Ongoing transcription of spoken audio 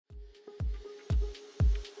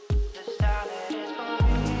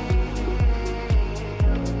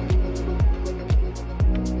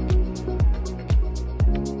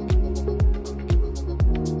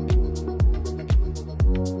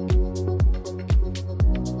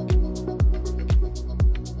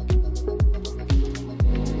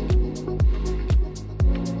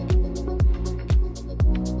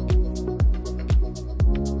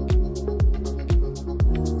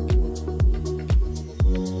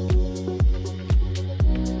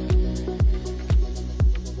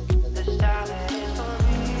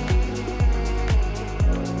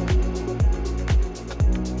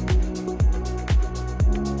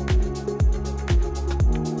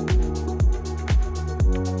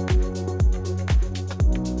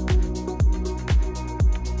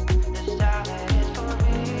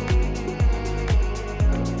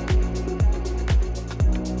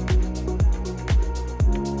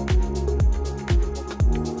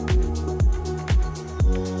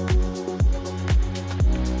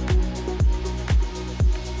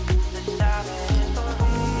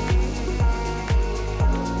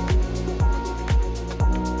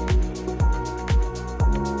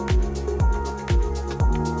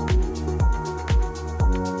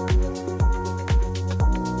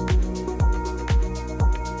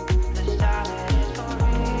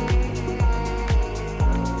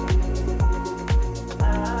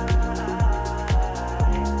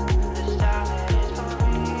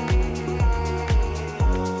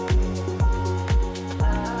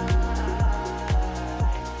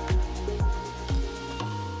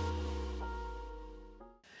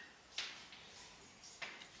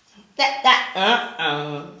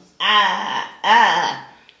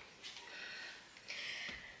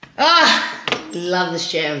Love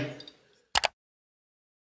this jam.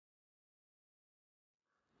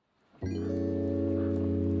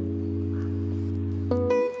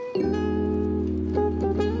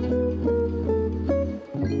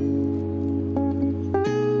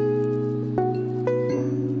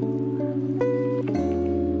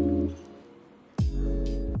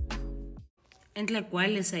 And like, while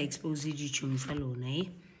I expose you to Msalona, eh?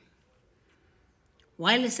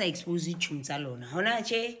 While I expose you to Msalona,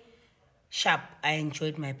 Honache, sharp, I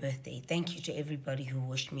enjoyed my birthday. Thank you to everybody who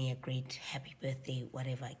wished me a great happy birthday,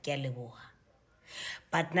 whatever. Katleho.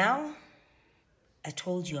 But now, I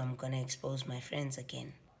told you I'm gonna expose my friends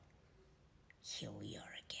again. Here we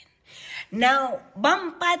are again. Now,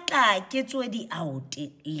 Bampata gets ready out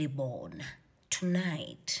Libona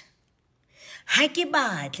tonight.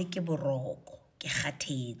 Hakibat ke boroko ke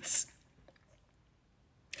kgathetse.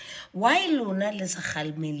 Why lona le sa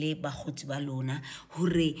khalmele bagotsi ba lona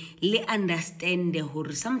hore le understand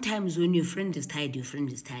hore sometimes when your friend is tired, your friend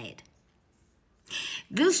is tired.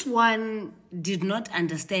 This one did not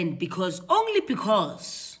understand only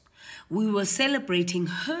because we were celebrating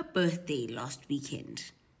her birthday last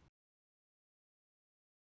weekend.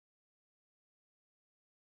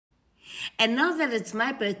 And now that it's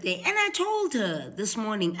my birthday, and I told her this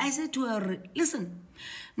morning, I said to her, listen,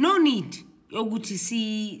 no need. You're good to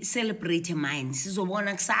see celebrate mine.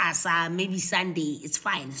 Maybe Sunday, it's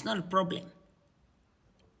fine, it's not a problem.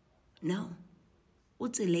 No.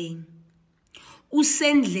 Utseleng.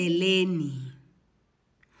 Usendleleni.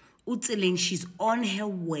 Utseleng, she's on her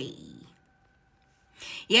way.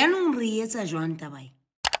 Yanong riyetsa jwang tabai.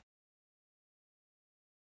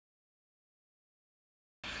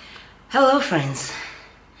 Hello friends,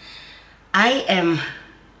 I am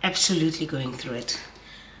absolutely going through it.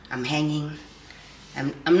 I'm hanging,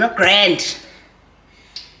 I'm not grand.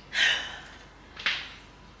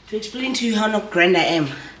 To explain to you how not grand I am,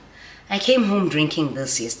 I came home drinking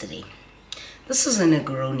this yesterday. This is a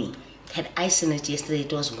Negroni. Had ice in it yesterday,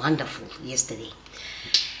 it was wonderful yesterday.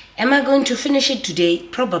 Am I going to finish it today?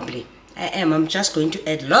 Probably. I am. I'm just going to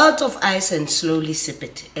add lots of ice and slowly sip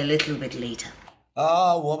it a little bit later.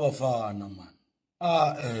 Wabafana man.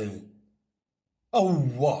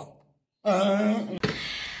 What?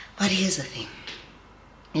 But here's the thing.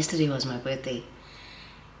 Yesterday was my birthday.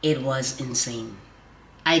 It was insane.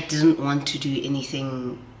 I didn't want to do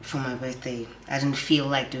anything for my birthday. I didn't feel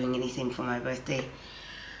like doing anything for my birthday.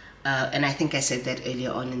 And I think I said that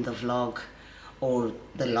earlier on in the vlog or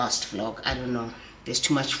the last vlog. I don't know. There's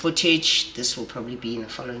too much footage. This will probably be in the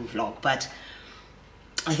following vlog. But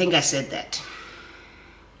I think I said that.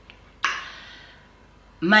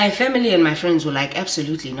 My family and my friends were like,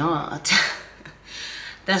 absolutely not.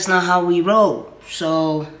 That's not how we roll.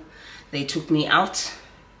 So they took me out.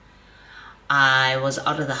 I was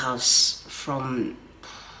out of the house from,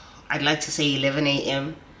 I'd like to say 11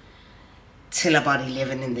 a.m. till about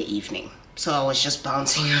 11 in the evening. So I was just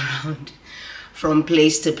bouncing around from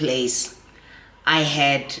place to place. I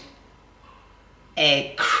had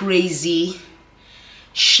a crazy,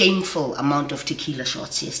 shameful amount of tequila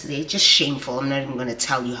shots yesterday. Just shameful. I'm not even going to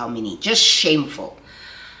tell you how many. Just shameful.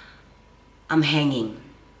 I'm hanging.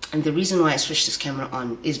 And the reason why I switched this camera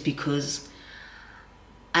on is because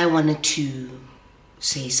I wanted to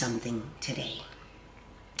say something today.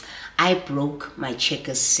 I broke my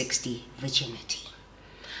Checkers 60 virginity.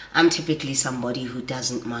 I'm typically somebody who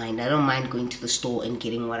doesn't mind. I don't mind going to the store and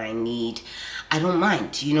getting what I need. I don't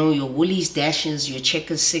mind. You know, your Woolies Dashes, your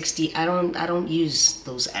Checkers 60. I don't use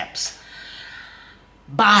those apps.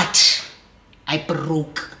 But I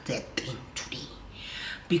broke that thing today.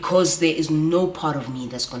 Because there is no part of me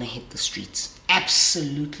that's going to hit the streets.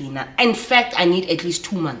 Absolutely not. In fact, I need at least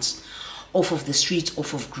 2 months off of the streets,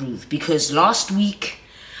 off of Groove. Because last week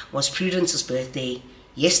was Prudence's birthday.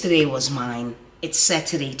 Yesterday was mine. It's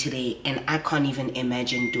Saturday today, and I can't even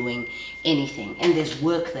imagine doing anything. And there's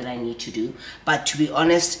work that I need to do. But to be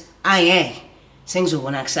honest, things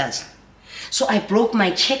will access. So I broke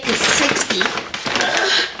my Checkers 60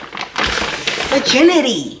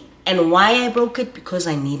 virginity. And why I broke it? Because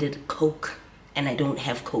I needed Coke, and I don't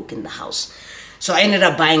have Coke in the house. So I ended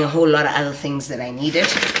up buying a whole lot of other things that I needed.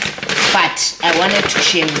 But I wanted to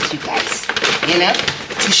share with you guys, you know,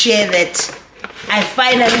 to share that I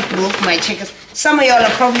finally broke my Checkers. Some of y'all are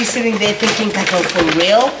probably sitting there thinking, Katleho, for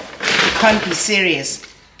real? You can't be serious.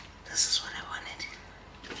 This is what I wanted.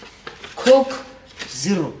 Coke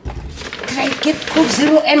Zero. Did I get Coke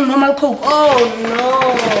Zero and normal Coke? Oh no.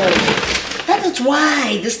 That is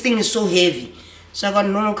why this thing is so heavy. So I got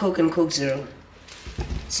normal Coke and Coke Zero.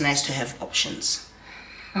 It's nice to have options.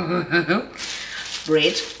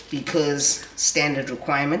 Bread, because standard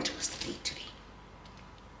requirement. What's the date today?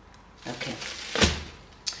 Okay.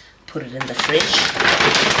 Put it in the fridge.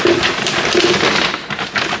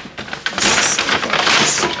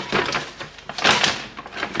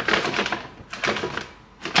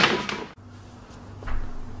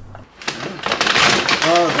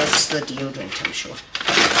 Oh, that's the deodorant, I'm sure.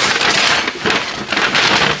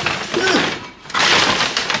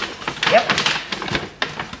 Yep.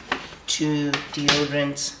 2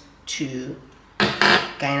 deodorants, 2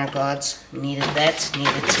 Gyna Guards. Needed that.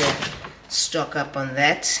 Needed to stock up on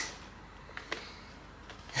that.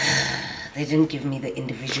 They didn't give me the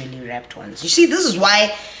individually wrapped ones. You see, this is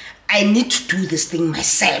why I need to do this thing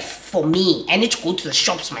myself. For me, I need to go to the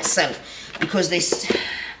shops myself, because they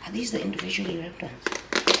are these the individually wrapped ones?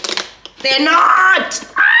 They're not.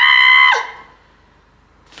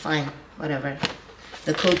 Fine, whatever.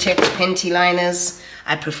 The Kotex panty liners,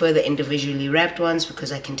 I prefer the individually wrapped ones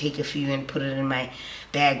because I can take a few and put it in my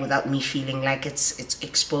bag without me feeling like it's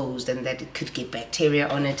exposed and that it could get bacteria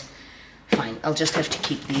on it. Fine, I'll just have to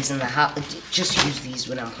keep these in the house. Just use these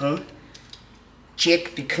when I'm home.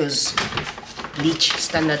 Check, because bleach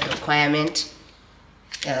standard requirement.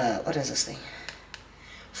 What is this thing?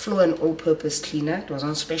 Floor and all-purpose cleaner. It was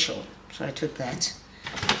on special, so I took that,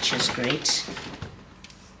 which is great.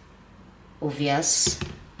 Obvious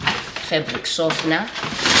fabric softener,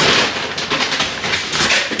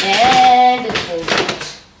 and it falls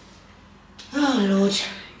out. Oh Lord.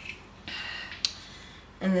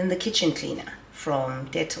 And then the kitchen cleaner from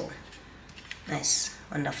Dettol. Nice,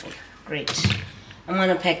 wonderful, great. I'm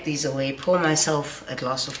gonna pack these away, pour myself a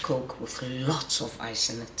glass of Coke with lots of ice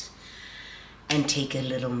in it, and take a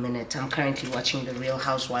little minute. I'm currently watching The Real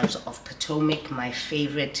Housewives of Potomac, my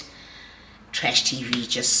favorite trash TV,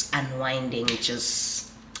 just unwinding,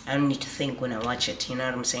 just, I don't need to think when I watch it, you know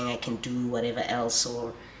what I'm saying? I can do whatever else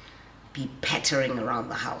or be pattering around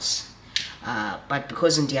the house. But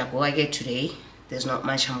because in Diaboage today, there's not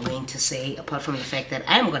much I'm going to say apart from the fact that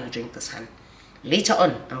I'm going to drink the sun. Later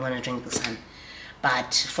on, I'm going to drink the sun.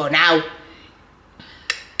 But for now,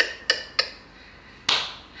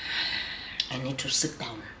 I need to sit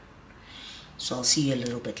down. So I'll see you a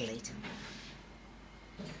little bit later.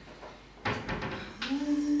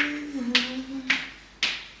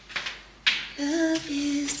 Love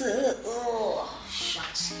is the... Oh,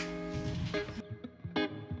 shucks.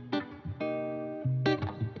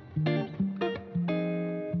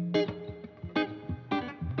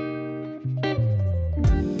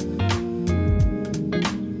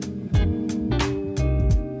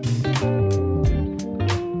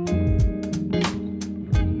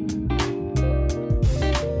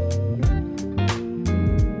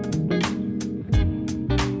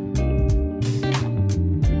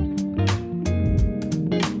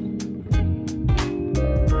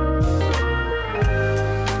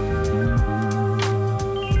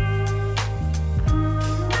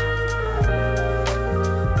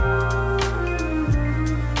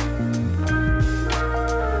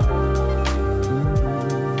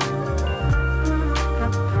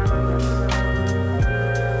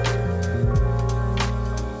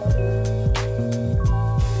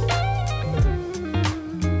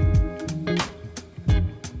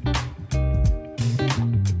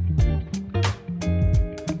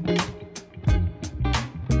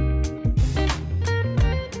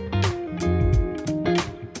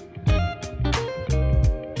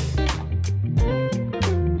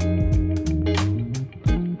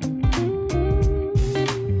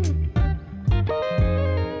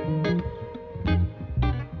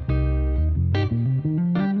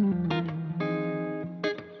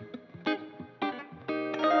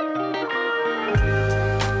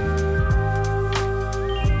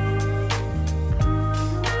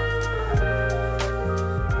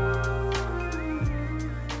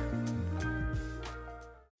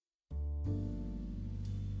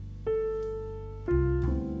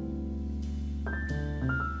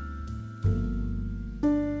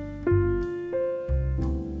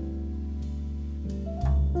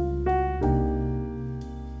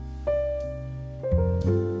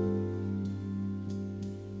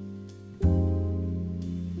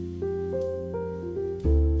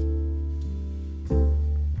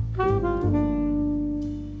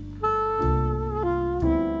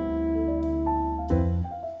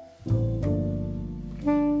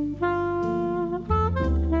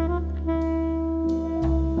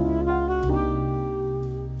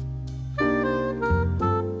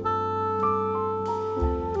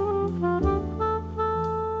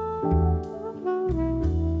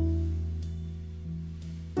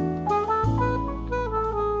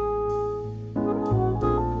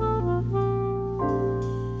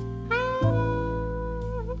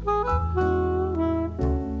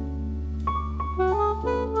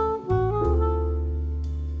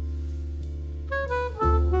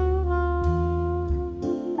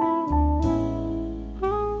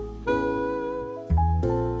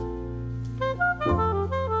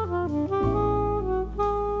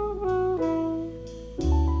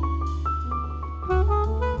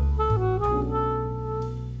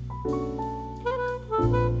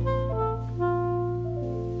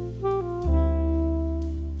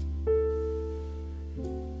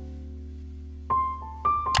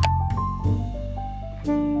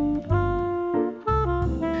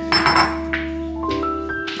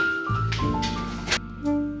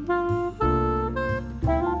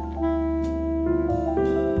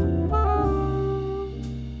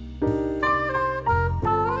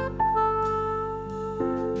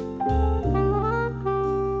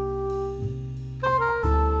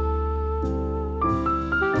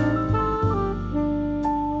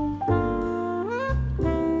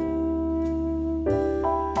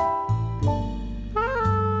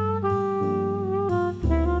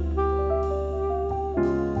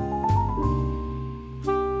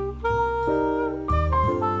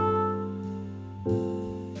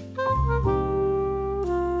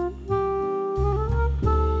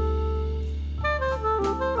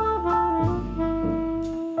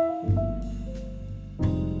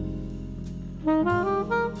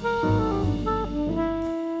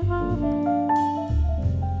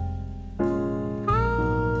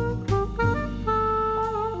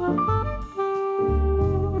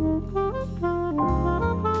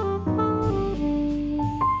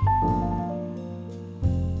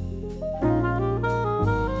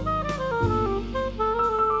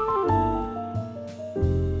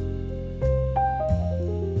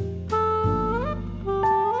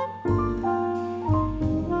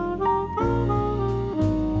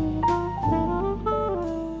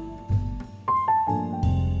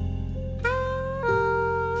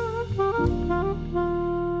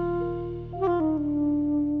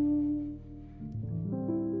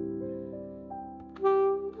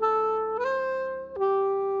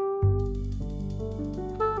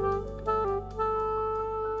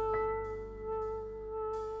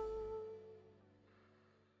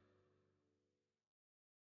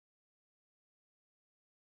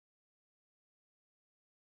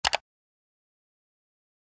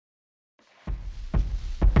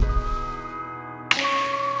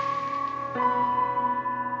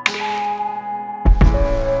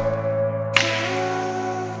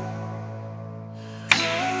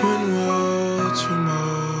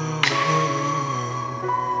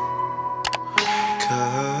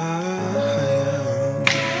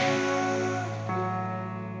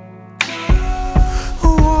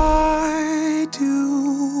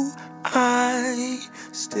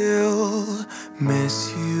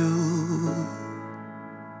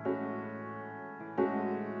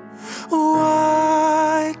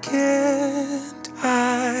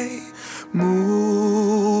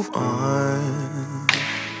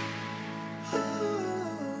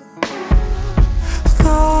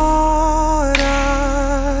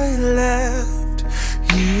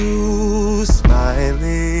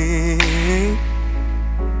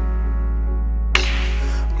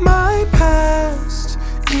 my past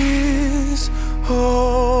is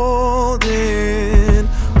holding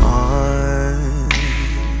on.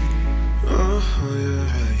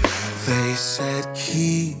 They said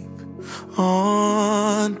keep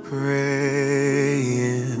on praying,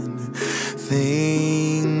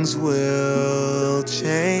 things will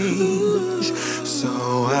change.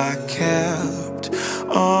 So I kept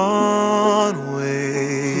on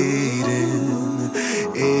waiting.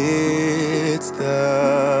 It's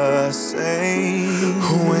the same.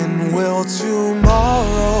 When will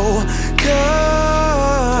tomorrow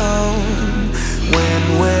come?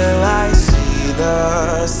 When will I see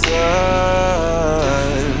the sun?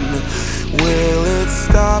 Will it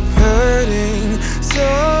stop hurting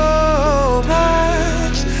so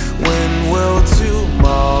much? When will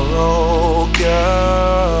tomorrow come?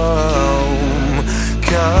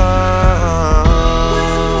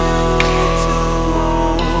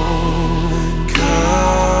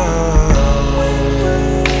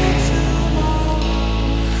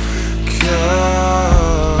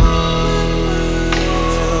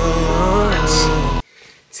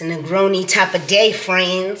 It's a Negroni type of day,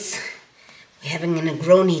 friends. We're having a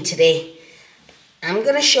Negroni today. I'm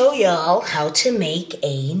gonna show y'all how to make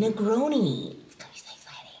a Negroni. It's gonna be so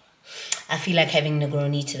exciting. I feel like having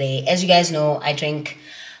Negroni today. As you guys know, I drink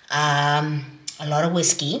a lot of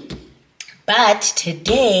whiskey. But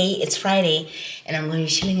today, it's Friday, and I'm gonna be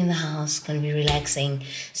chilling in the house, gonna be relaxing.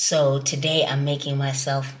 So today, I'm making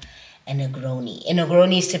myself a Negroni. A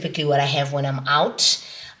Negroni is typically what I have when I'm out.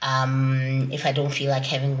 If I don't feel like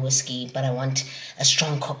having whiskey, but I want a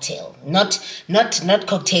strong cocktail. Not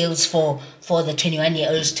cocktails for the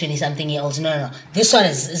 21-year-olds, 20-something-year-olds. No. This one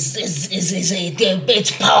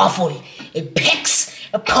it's powerful. It packs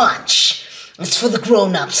a punch. It's for the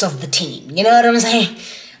grown-ups of the team. You know what I'm saying?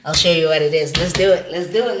 I'll show you what it is. Let's do it.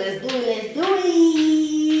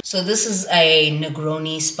 So this is a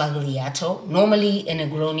Negroni Spagliato. Normally, a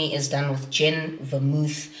Negroni is done with gin,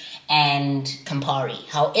 vermouth, and Campari.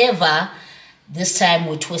 However, this time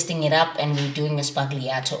we're twisting it up and we're doing a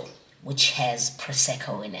Spagliato, which has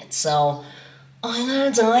Prosecco in it. So, I'm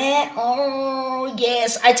gonna do it. Oh,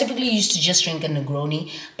 yes. I typically used to just drink a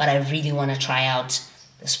Negroni, but I really want to try out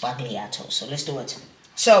the Spagliato. So let's do it.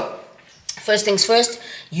 So, first things first,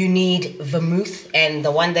 you need vermouth, and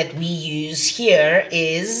the one that we use here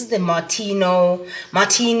is the Martini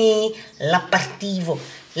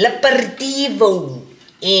L'Aperitivo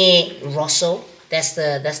Rosso. That's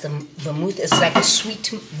the vermouth. It's like a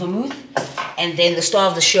sweet vermouth. And then the star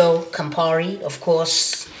of the show, Campari, of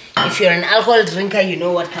course. If you're an alcohol drinker, you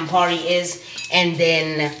know what Campari is. And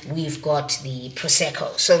then we've got the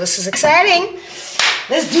Prosecco. So this is exciting.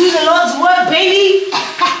 Let's do the Lord's work, baby.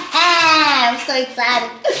 I'm so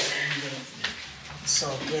excited. So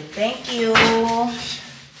good, thank you.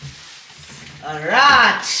 All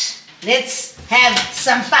right, let's have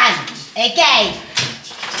some fun, okay?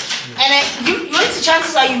 And what's the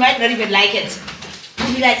chances are you might not even like it?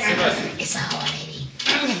 You'll be like, it's sour, lady.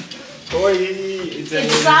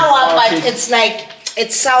 It's sour, but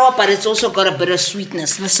it's sour, but it's also got a bit of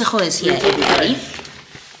sweetness. The xoxo is here, everybody.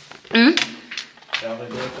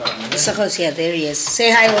 The xoxo is here, there he is.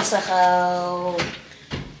 Say hi, xoxo.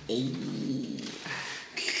 Hey.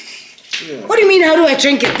 What do you mean, how do I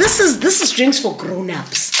drink it? This is drinks for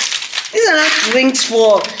grown-ups. These are not drinks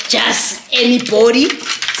for just anybody.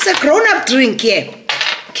 It's a grown-up drink here.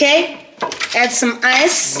 Okay? Add some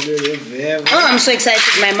ice. Oh, I'm so excited.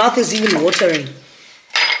 My mouth is even watering.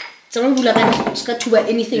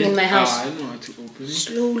 Anything in my house. I know how to open it.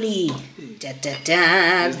 Slowly.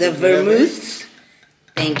 The vermouth.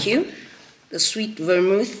 Thank you. The sweet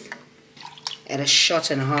vermouth. Add a shot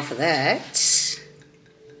and a half of that.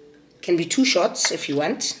 Can be 2 shots if you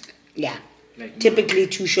want. Yeah. Typically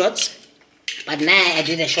 2 shots. But now I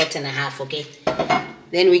did a shot and a half, okay?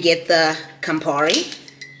 Then we get the Campari.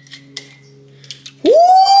 Woo!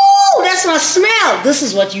 That's my smell! This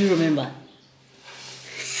is what you remember.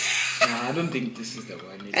 Nah, I don't think this is the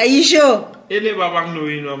one. Are you sure? It's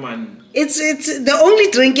the only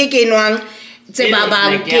drink I can want. It's a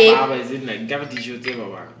babang.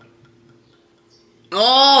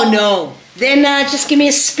 Oh no. Then just give me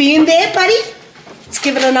a spoon there, buddy. Let's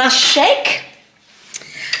give it a nice shake.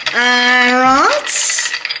 Alright.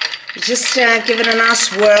 Just give it a nice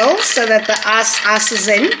swirl so that the ice is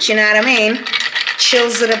in. Do you know what I mean?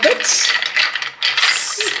 Chills it a bit.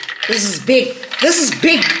 This is big. This is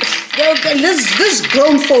big. This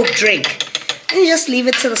grown folk drink. And you just leave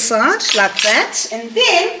it to the side like that. And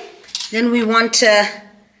then we want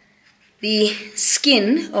the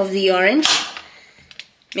skin of the orange.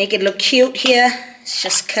 Make it look cute here.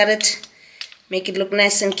 Just cut it Make it look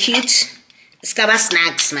nice and cute. Skaba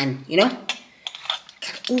snacks, man, you know?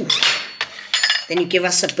 Ooh. Then you give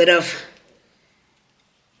us a bit of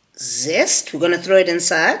zest. We're going to throw it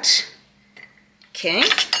inside. Okay.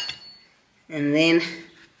 And then,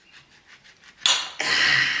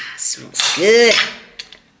 smells good.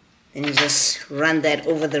 Then you just run that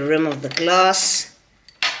over the rim of the glass.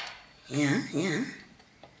 Yeah.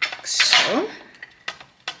 So,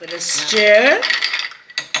 with a stir.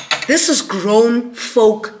 This is grown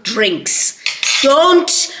folk drinks. Don't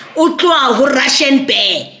utwa Russian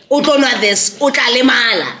bear. Utona this.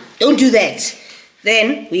 Utalimala. Don't do that.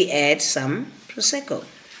 Then we add some prosecco.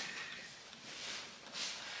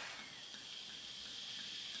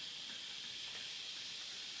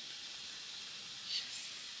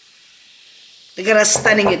 Look at how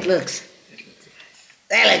stunning it looks.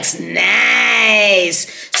 That looks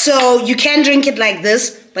nice. So you can drink it like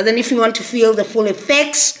this, but then if you want to feel the full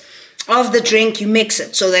effects of the drink, you mix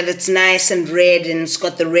it so that it's nice and red, and it's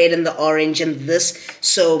got the red and the orange and this.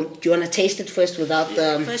 So do you want to taste it first without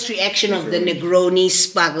the first reaction of the Negroni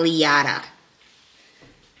Spagliata?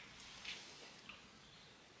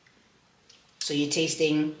 So you're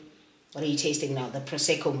tasting, what are you tasting now? The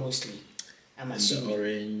Prosecco mostly, I'm assuming. The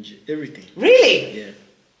orange, everything. Really? Yeah.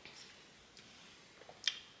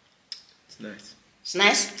 It's nice. It's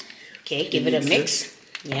nice? Okay, give it a mix.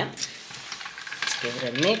 Yeah. Let's give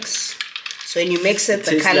it a mix. So when you mix it,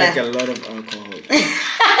 the tastes color. like a lot of alcohol.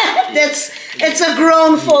 It's a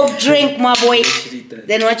grown folk drink, my boy. Literally that.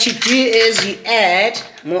 Then what you do is you add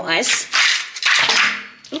more ice.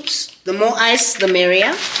 Oops. The more ice, the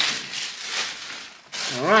merrier.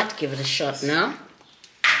 Alright, give it a shot now.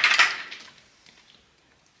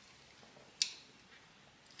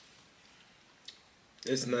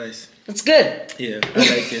 It's nice. It's good. Yeah, I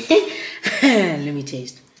like it. Let me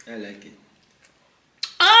taste. I like it.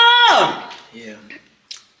 Oh! Yeah.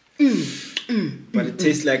 But it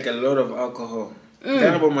tastes like a lot of alcohol.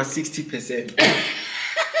 That about my 60%.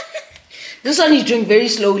 This one you drink very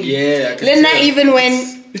slowly. Yeah, I can Linda, tell.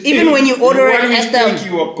 even when you order it at the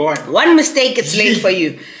you are gone. one mistake, it's late for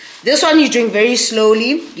you. This one you drink very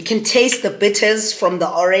slowly. You can taste the bitters from the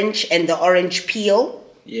orange and the orange peel.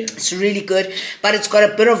 Yeah. It's really good, but it's got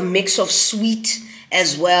a bit of mix of sweet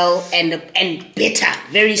as well and bitter,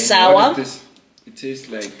 very sour. What is this? It tastes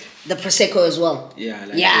like The prosecco as well. yeah,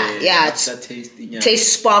 like yeah. It's that tasting. Yeah.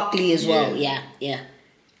 Tastes sparkly as well. Yeah. Yeah.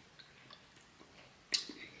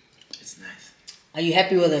 It's nice. Are you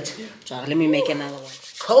happy with it? Yeah. So let me make another one.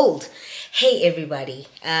 Cold. Hey everybody.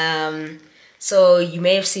 So you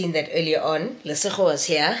may have seen that earlier on, Lesego was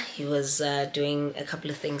here. He was doing a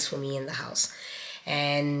couple of things for me in the house.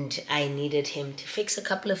 And I needed him to fix a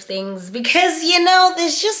couple of things because, you know,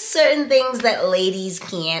 there's just certain things that ladies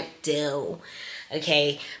can't do.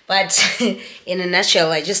 Okay, but in a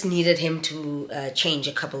nutshell, I just needed him to change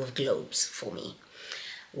a couple of globes for me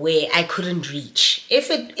where I couldn't reach.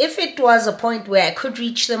 If it was a point where I could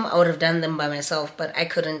reach them, I would have done them by myself, but I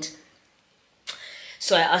couldn't.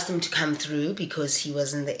 So I asked him to come through because he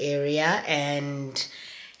was in the area, and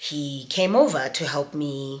he came over to help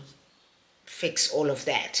me fix all of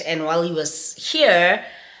that. And while he was here,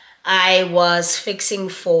 I was fixing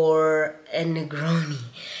for a Negroni.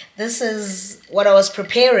 This is what I was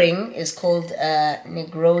preparing, is called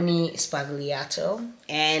Negroni Spagliato.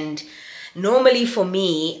 And normally for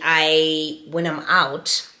me, when I'm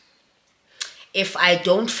out, if I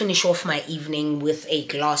don't finish off my evening with a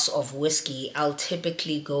glass of whiskey, I'll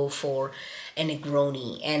typically go for a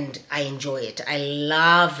Negroni, and I enjoy it. I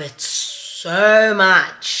love it so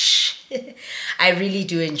much. I really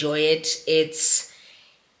do enjoy it. It's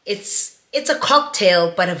a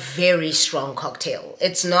cocktail, but a very strong cocktail.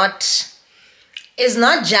 It's not just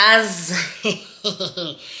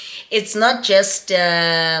it's not just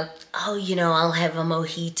oh, you know, I'll have a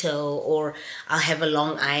mojito or I'll have a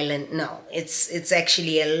Long Island. No, it's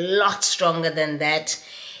actually a lot stronger than that.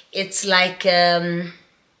 It's like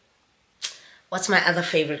what's my other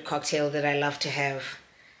favorite cocktail that I love to have?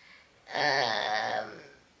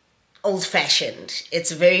 Old-fashioned.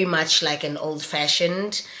 It's very much like an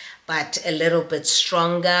old-fashioned, but a little bit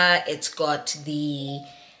stronger. It's got the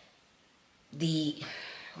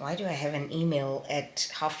why do I have an email at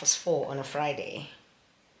 4:30 on a Friday?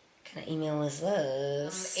 What kind of email is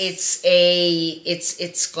this? It's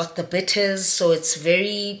got the bitters, so it's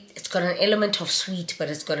got an element of sweet, but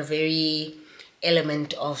it's got a very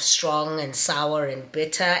element of strong and sour and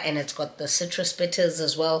bitter, and it's got the citrus bitters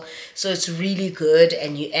as well, so it's really good.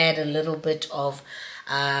 And you add a little bit of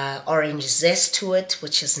orange zest to it,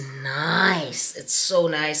 which is nice. It's so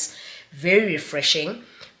nice, very refreshing.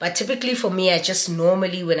 But typically for me, I just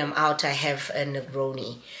normally when I'm out, I have a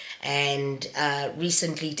Negroni. And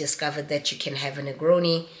recently discovered that you can have a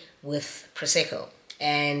Negroni with Prosecco.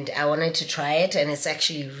 And I wanted to try it, and it's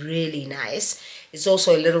actually really nice. It's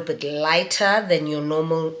also a little bit lighter than your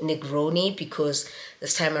normal Negroni because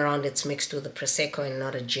this time around it's mixed with a Prosecco and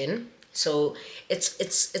not a gin. So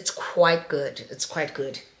it's quite good. It's quite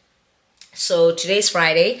good. So today's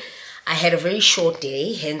Friday. I had a very short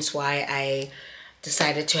day, hence why I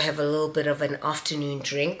decided to have a little bit of an afternoon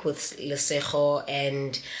drink with xoxo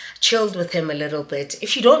and chilled with him a little bit.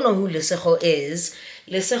 If you don't know who xoxo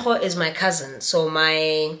is my cousin. So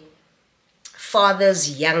my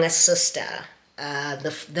father's younger sister,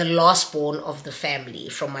 the last born of the family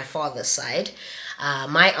from my father's side.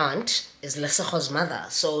 My aunt is xoxo's mother.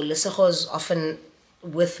 So xoxo is often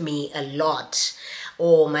with me a lot,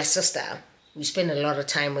 or my sister. We spend a lot of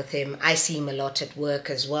time with him. I see him a lot at work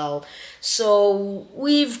as well. So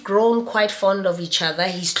we've grown quite fond of each other.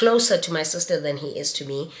 He's closer to my sister than he is to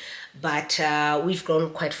me. But we've grown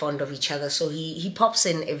quite fond of each other. So he pops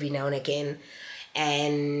in every now and again.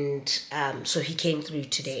 And so he came through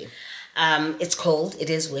today. It's cold. It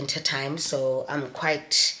is winter time. So I'm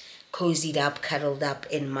quite cozied up, cuddled up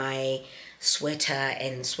in my sweater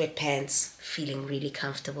and sweatpants. Feeling really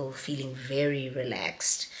comfortable. Feeling very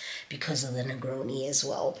relaxed. Because of the Negroni as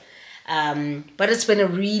well. But it's been a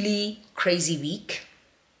really crazy week.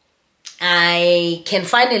 I can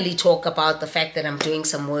finally talk about the fact that I'm doing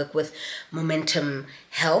some work with Momentum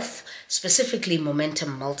Health, specifically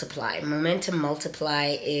Momentum Multiply. Momentum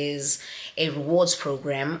Multiply is a rewards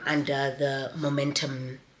program under the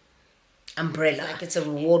Momentum umbrella. Like it's a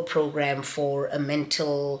reward program for a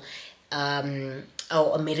mental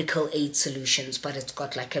or a medical aid solutions, but it's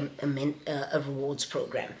got like a rewards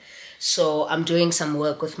program. So I'm doing some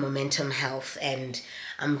work with Momentum Health and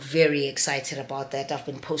I'm very excited about that. I've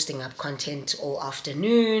been posting up content all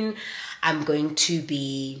afternoon. I'm going to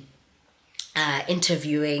be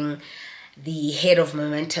interviewing the head of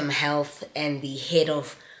Momentum Health and the head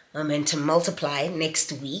of Momentum Multiply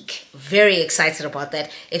next week. Very excited about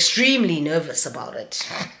that. Extremely nervous about it.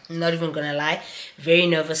 I'm not even gonna lie. Very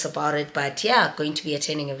nervous about it. But yeah, going to be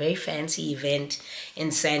attending a very fancy event in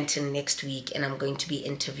Sandton next week. And I'm going to be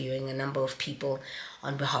interviewing a number of people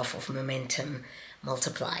on behalf of Momentum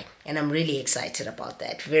Multiply. And I'm really excited about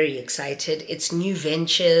that. Very excited. It's new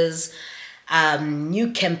ventures,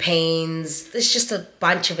 new campaigns. There's just a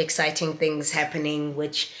bunch of exciting things happening,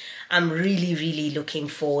 which I'm really, really looking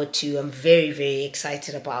forward to. I'm very, very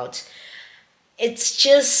excited about. It's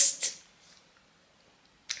just,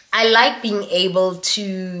 I like being able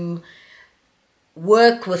to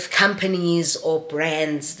work with companies or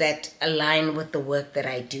brands that align with the work that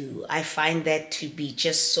I do. I find that to be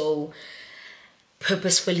just so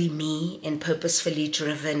purposefully me and purposefully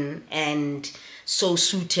driven and so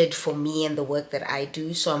suited for me and the work that I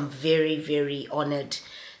do. So I'm very, very honored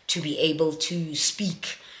to be able to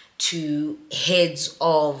speak to heads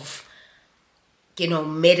of,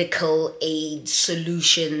 medical aid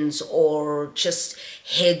solutions or just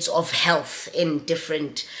heads of health in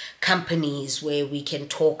different companies where we can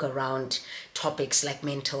talk around topics like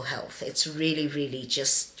mental health. It's really, really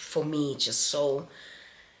just, for me, just so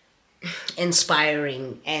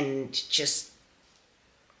inspiring and just,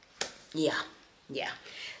 yeah.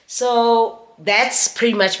 So that's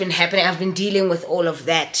pretty much been happening. I've been dealing with all of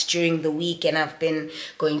that during the week and I've been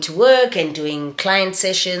going to work and doing client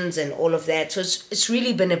sessions and all of that. So it's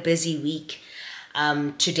really been a busy week.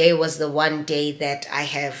 Today was the one day that I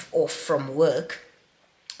have off from work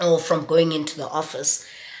or from going into the office,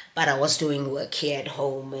 but I was doing work here at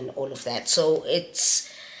home and all of that. So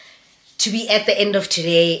it's, to be at the end of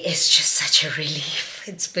today is just such a relief.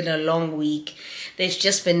 It's been a long week. There's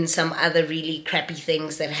just been some other really crappy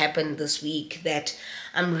things that happened this week that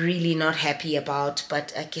I'm really not happy about,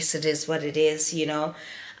 but I guess it is what it is,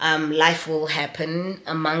 Life will happen.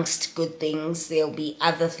 Amongst good things, there'll be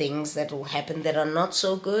other things that will happen that are not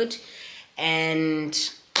so good, and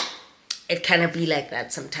it kind of be like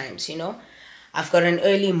that sometimes, I've got an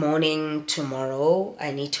early morning tomorrow.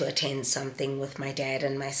 I need to attend something with my dad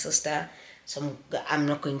and my sister, so I'm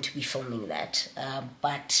not going to be filming that,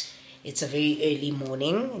 but it's a very early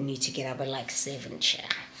morning. I need to get up at like 7,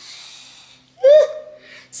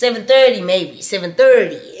 7:30 maybe,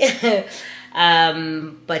 7:30.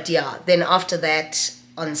 But yeah, then after that,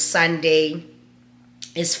 on Sunday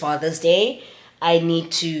is Father's Day. I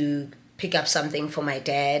need to pick up something for my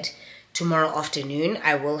dad tomorrow afternoon.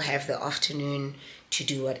 I will have the afternoon to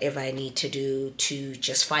do whatever I need to do to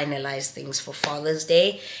just finalize things for Father's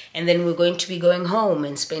Day. And then we're going to be going home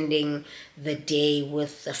and spending the day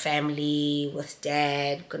with the family, with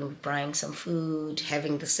Dad. Going to be buying some food,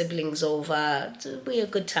 having the siblings over. It'll be a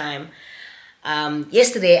good time.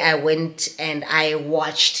 Yesterday I went and I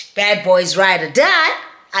watched Bad Boys Ride or Die.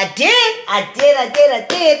 I did.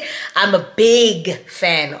 I'm a big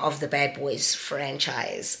fan of the Bad Boys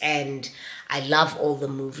franchise and I love all the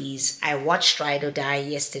movies. I watched Ride or Die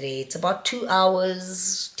yesterday. It's about 2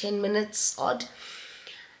 hours, 10 minutes odd.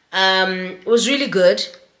 It was really good.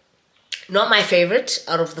 Not my favorite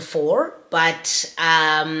out of the 4, but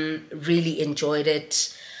really enjoyed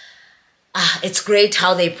it. It's great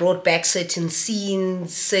how they brought back certain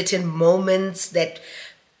scenes, certain moments that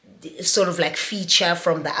sort of like feature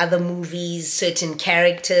from the other movies, certain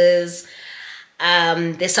characters.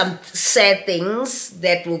 There's some sad things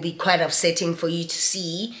that will be quite upsetting for you to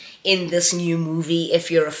see in this new movie if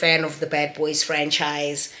you're a fan of the Bad Boys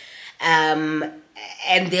franchise. And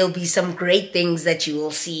there'll be some great things that you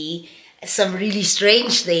will see, some really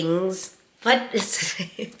strange things. But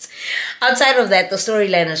it's outside of that, the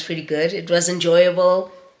storyline was pretty good. It was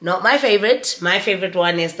enjoyable. Not my favorite. My favorite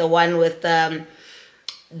one is the one with the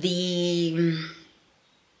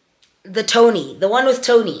Tony. The one with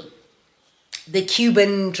Tony, the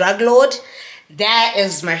Cuban drug lord. That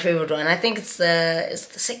is my favorite one. I think it's the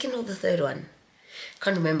second or the third one.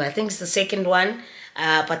 Can't remember. I think it's the second one.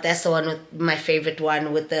 But that's the one with my favorite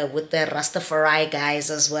one with the Rastafari guys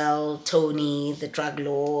as well. Tony, the drug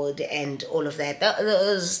lord, and all of that.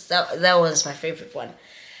 That was my favorite one.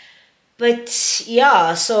 But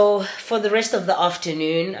yeah, so for the rest of the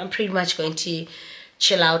afternoon, I'm pretty much going to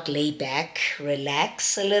chill out, lay back,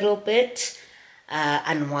 relax a little bit,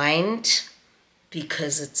 unwind,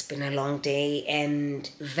 because it's been a long day and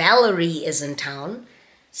Valerie is in town.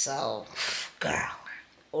 So, girl,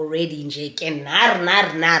 already nje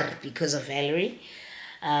nar because of Valerie.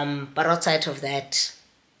 But outside of that,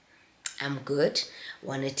 I'm good.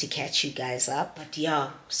 Wanted to catch you guys up. But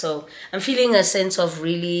yeah, so I'm feeling a sense of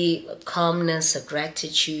really calmness, a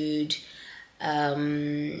gratitude,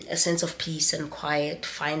 a sense of peace and quiet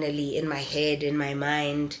finally in my head, in my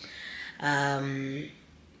mind.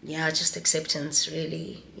 Yeah, just acceptance,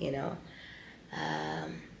 really, you know.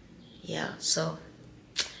 Yeah, so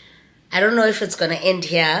I don't know if it's going to end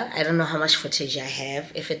here. I don't know how much footage I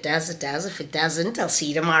have. If it does, it does. If it doesn't, I'll see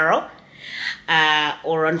you tomorrow.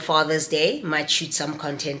 Or on Father's Day. Might shoot some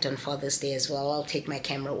content on Father's Day as well. I'll take my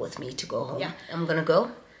camera with me to go home. Yeah, I'm going to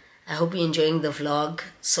go. I hope you're enjoying the vlog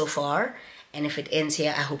so far. And if it ends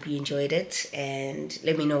here, I hope you enjoyed it. And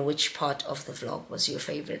let me know which part of the vlog was your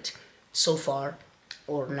favorite so far.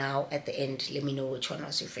 Or now at the end, let me know which one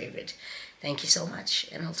was your favorite. Thank you so much.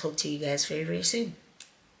 And I'll talk to you guys very, very soon.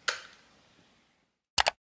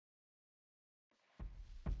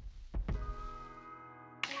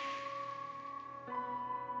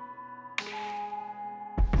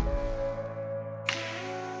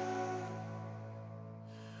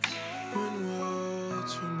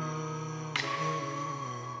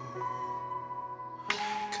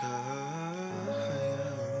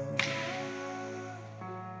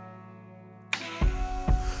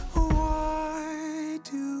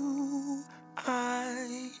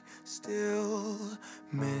 Still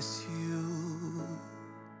miss you.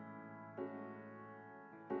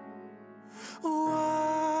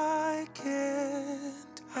 Why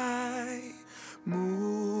can't I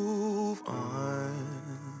move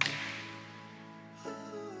on?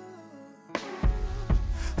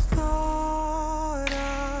 Thought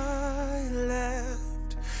I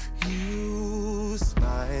left you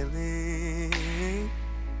smiling.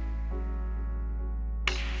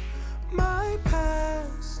 My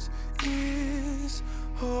past is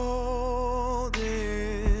holding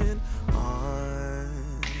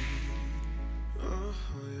on. Oh,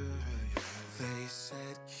 yeah. They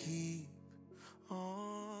said keep